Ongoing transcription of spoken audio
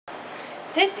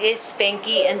This is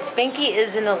Spanky, and Spanky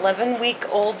is an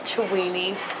 11-week-old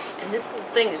Chiweenie, and this little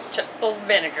thing is chock full of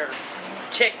vinegar.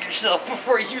 Check yourself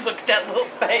before you look at that little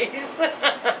face.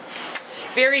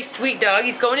 Very sweet dog.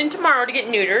 He's going in tomorrow to get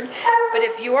neutered, but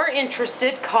if you are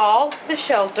interested, call the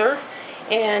shelter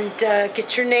and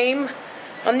get your name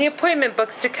on the appointment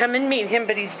books to come and meet him.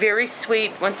 But he's very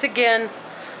sweet. Once again,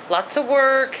 lots of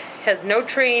work, has no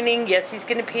training. Yes, he's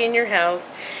going to pee in your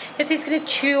house. Yes, he's going to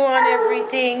chew on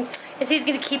everything. Yes, he's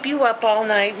going to keep you up all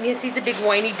night. And yes, he's a big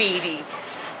whiny baby.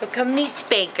 So come meet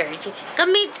Spankers.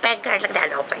 Come meet Spankers. Look at that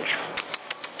little face.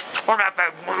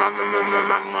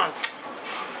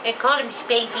 I call him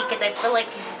Spanky because I feel like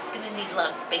he's going to need a lot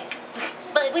of spankings.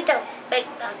 But we don't spank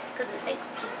dogs because it makes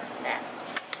Jesus mad.